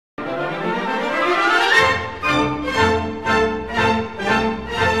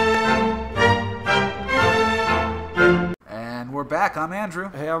back. I'm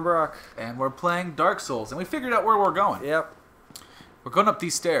Andrew. Hey, I'm Brock. And we're playing Dark Souls. And we figured out where we're going. Yep. We're going up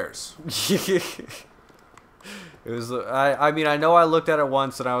these stairs. It was. I mean, I know I looked at it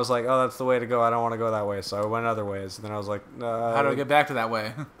once and I was like, oh, that's the way to go. I don't want to go that way. So I went other ways. And then I was like, how do I get back to that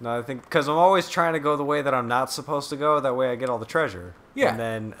way? No, I think because I'm always trying to go the way that I'm not supposed to go. That way I get all the treasure. Yeah. And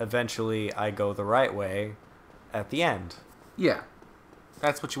then eventually I go the right way at the end. Yeah.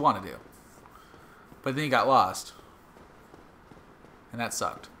 That's what you want to do. But then you got lost. And that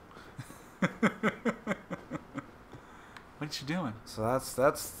sucked. What you doing? So that's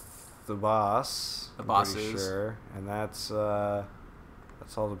the boss. The boss pretty is. sure. And that's all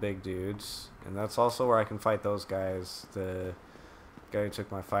the big dudes. And that's also where I can fight those guys. The guy who took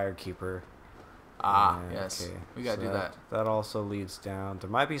my fire keeper. Yes. Okay. We gotta So do that. That also leads down. There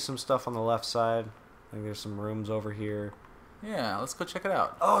might be some stuff on the left side. I think there's some rooms over here. Yeah, let's go check it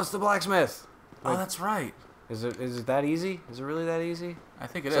out. Oh, it's the blacksmith. Oh, that's right. Is it that easy? Is it really that easy? I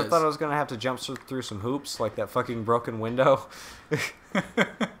think it So is. I thought I was gonna have to jump through some hoops, like that fucking broken window. It's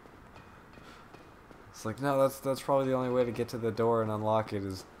like, no, that's probably the only way to get to the door and unlock it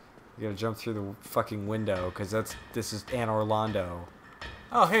is you gotta jump through the fucking window, because this is Anne Orlando.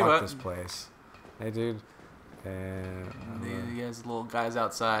 Oh, hey, Fuck bud. this place. Hey, dude. And He has little guys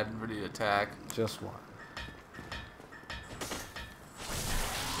outside ready to attack. just one.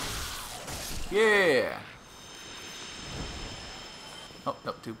 Yeah. Oh,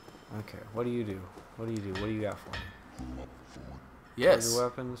 no, two. Okay, what do you do? What do you do? What do you got for me? Yes. Your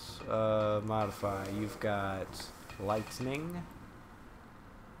weapons, modify. You've got lightning.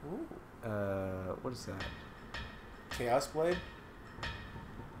 Ooh. What is that? Chaos Blade?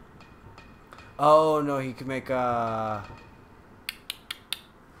 Oh no, he could make yeah,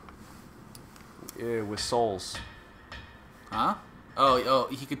 with souls. Huh? Oh,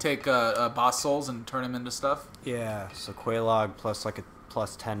 he could take boss souls and turn them into stuff? Yeah, so Quelaag plus like a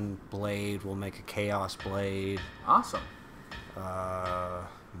plus 10 blade will make a chaos blade. Awesome.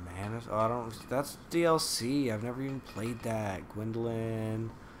 Man, I don't. That's DLC. I've never even played that.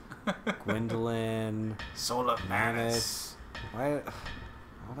 Gwendolyn. Soul of Manus. Why?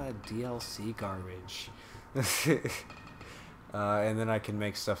 All that DLC garbage. And then I can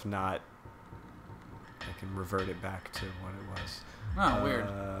make stuff not. I can revert it back to what it was. Oh, weird.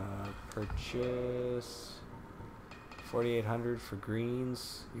 Purchase 4,800 for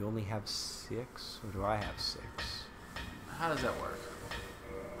greens. You only have 6, or do I have 6? How does that work?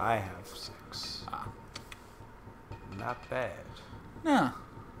 I have 6. Ah. Not bad. No.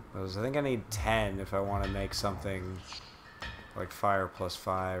 I think I need 10 if I want to make something like fire plus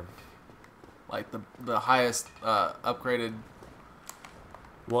 5. Like the highest upgraded.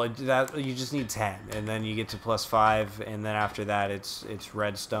 Well, that you just need 10, and then you get to plus 5, and then after that it's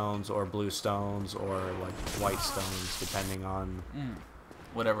red stones or blue stones or like white stones, depending on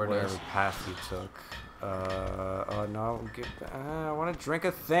Whatever it is. path you took. Oh no! I want to drink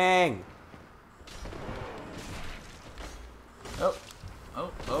a thing. Oh,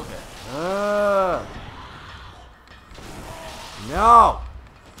 okay. No.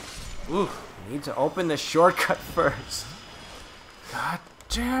 Ooh, I need to open the shortcut first. God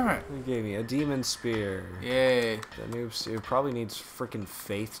damn it! He gave me a demon spear. Yay! The noob spear probably needs freaking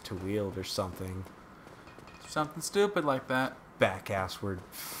faith to wield or something. Something stupid like that. Back-assward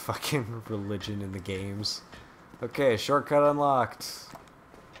fucking religion in the games. Okay, shortcut unlocked.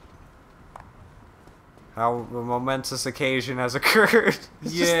 How a momentous occasion has occurred.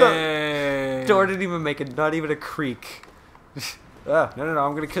 Yay! Door didn't even make it, not even a creak. No,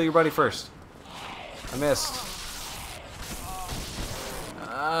 I'm gonna kill your buddy first. I missed.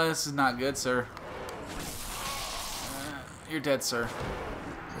 This is not good, sir. You're dead, sir.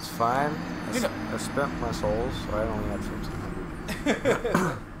 It's fine. I spent my souls, so I only had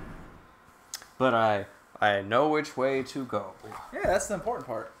 1,500. But I know which way to go. Yeah, that's the important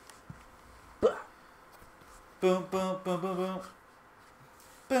part. Boom, boom, boom, boom, boom.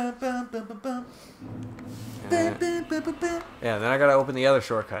 Boom, boom, boom, boom, boom. Boom, boom, boom, boom, boom. Yeah, then I gotta open the other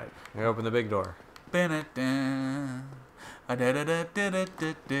shortcut. I gotta open the big door. I don't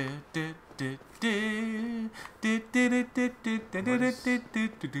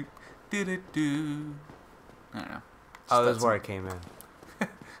know. Oh, that's where I came in.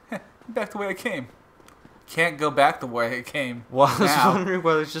 Back the way I came. Can't go back the way I came. Well, I was now. wondering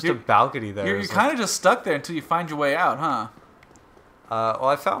whether it's just a balcony there. You're kind of just stuck there until you find your way out, huh? Well,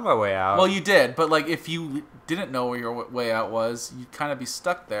 I found my way out. Well, you did, but like if you didn't know where your way out was, you'd kind of be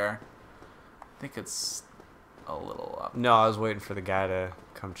stuck there. I think it's a little up. No, I was waiting for the guy to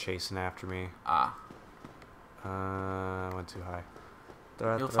come chasing after me. Ah. I went too high.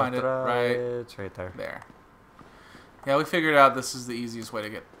 You'll find it right It's right there. there. Yeah, we figured out this is the easiest way to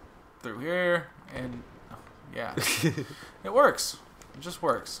get through here, and yeah, it works. It just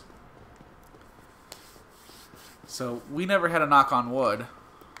works. So we never had a knock on wood.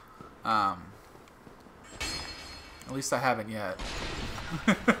 At least I haven't yet.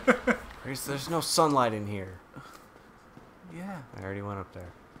 There's no sunlight in here. Yeah. I already went up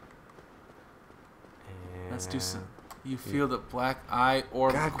there. And Let's do some. You feel the black eye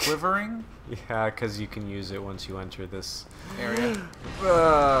orb quivering? Yeah, because you can use it once you enter this area.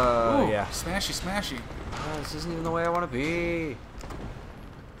 Ooh, yeah. Smashy, smashy. This isn't even the way I want to be.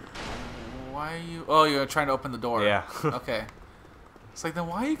 Why are you... Oh, you're trying to open the door. Yeah. Okay. It's like, then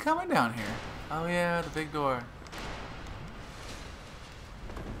why are you coming down here? Oh, yeah, the big door.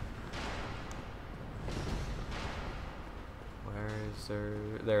 Where is there...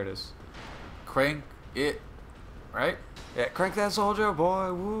 There it is. Crank it. Right? Yeah, crank that soldier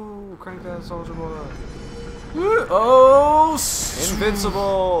boy. Woo, crank that soldier boy. Oh,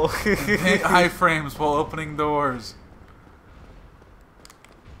 invincible. High frames while opening doors.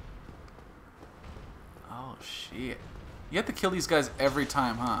 Oh, shit. You have to kill these guys every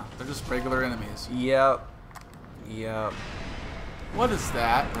time, huh? They're just regular enemies. Yep. Yep. What is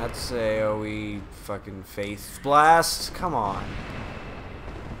that? That's AoE fucking faith blast. Come on.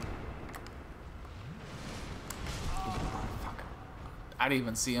 I didn't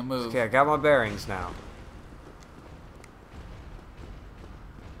even see him move. Okay, I got my bearings now.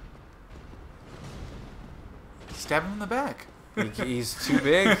 Stab him in the back. He's too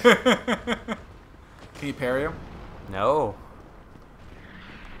big. Can you parry him? No.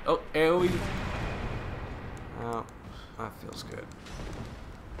 Oh, AoE. Oh, that feels good.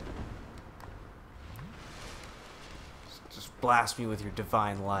 Just blast me with your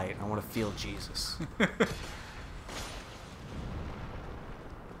divine light. I want to feel Jesus.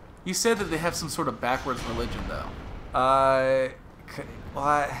 You said that they have some sort of backwards religion, though.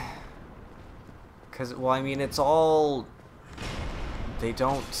 Well, I mean, it's all... They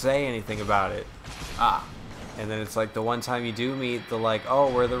don't say anything about it. Ah. And then it's like the one time you do meet the, like,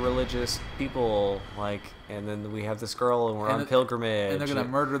 oh, we're the religious people, like, and then we have this girl and we're on pilgrimage. And they're gonna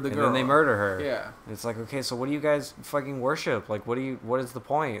murder the girl. And then they murder her. Yeah. And it's like, okay, so what do you guys fucking worship? Like, what is the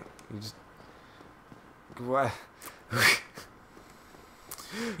point? You just... What?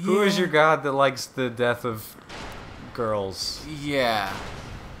 Who is your god that likes the death of girls? Yeah.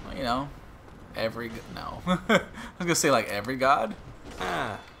 Well, you know, no. I was gonna say like every god.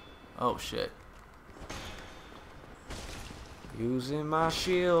 Ah. Oh shit. Using my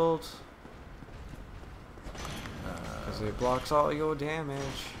shield. Because it blocks all your damage.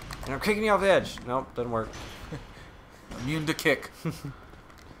 And I'm kicking you off the edge. Nope, doesn't work. Immune to kick.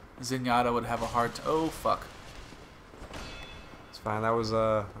 Zenyatta would have a hard oh fuck. It's fine, that was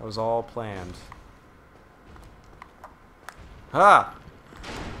all planned. Ha!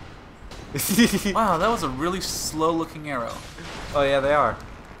 Wow, that was a really slow looking arrow. Oh yeah, they are.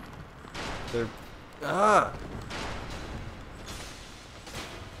 They're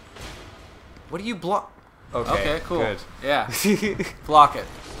What do you block? Okay, cool. Good. Yeah. Block it.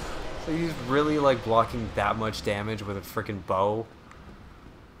 So he's really like blocking that much damage with a freaking bow.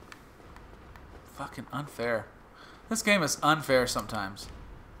 Fucking unfair. This game is unfair sometimes.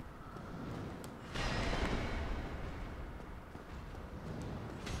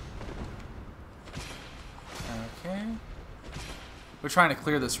 Okay. We're trying to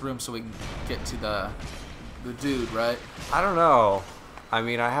clear this room so we can get to the dude, right? I don't know. I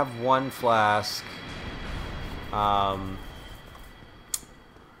mean, I have one flask.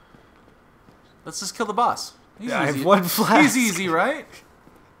 Let's just kill the boss. Yeah, I have one flask. He's easy, right?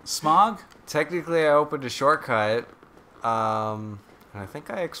 Smog? Technically, I opened a shortcut. And I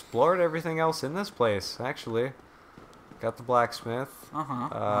think I explored everything else in this place, actually. Got the blacksmith.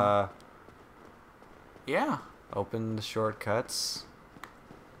 Yeah. Opened the shortcuts.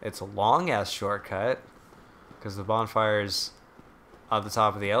 It's a long-ass shortcut. Because the bonfire's on the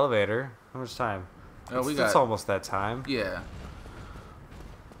top of the elevator. How much time? Oh, It's almost that time. Yeah.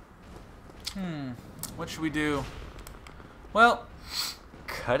 What should we do? Well...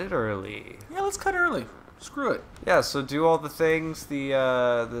 Cut it early. Yeah, let's cut early. Screw it. Yeah, so do all the things,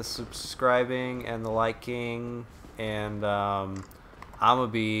 the subscribing and the liking, and I'm gonna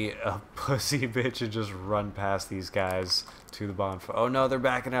be a pussy bitch and just run past these guys to the bonfire. Oh no, they're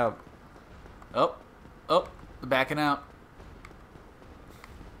backing up. Oh, they're backing out.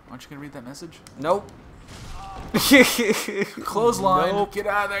 Aren't you gonna read that message? Nope. Clothesline. Nope. Get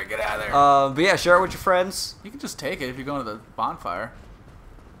out of there, get out of there. But yeah, share it with your friends. You can just take it if you're going to the bonfire.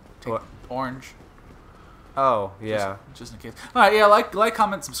 Take What? orange. Oh, yeah. Just in case. Alright, yeah, like,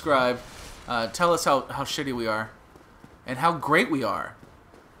 comment, subscribe. Tell us how shitty we are. and how great we are.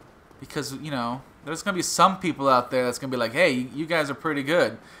 Because, you know, there's going to be some people out there that's going to be like, hey, you guys are pretty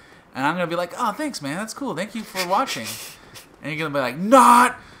good. And I'm going to be like, oh, thanks, man. That's cool. Thank you for watching. And you're going to be like,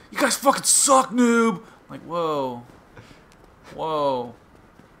 not! You guys fucking suck, noob! Like, whoa. Whoa.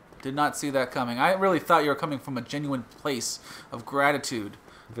 Did not see that coming. I really thought you were coming from a genuine place of gratitude.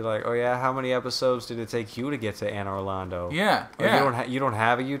 Be like, oh yeah, how many episodes did it take you to get to Anne Orlando? Yeah, oh, yeah. You don't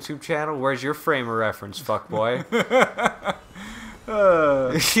have a YouTube channel? Where's your frame of reference, fuckboy?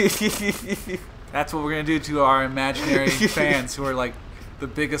 That's what we're gonna do to our imaginary fans who are like the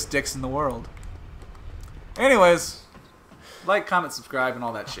biggest dicks in the world. Anyways, like, comment, subscribe, and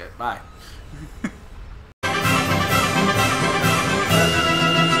all that shit. Bye.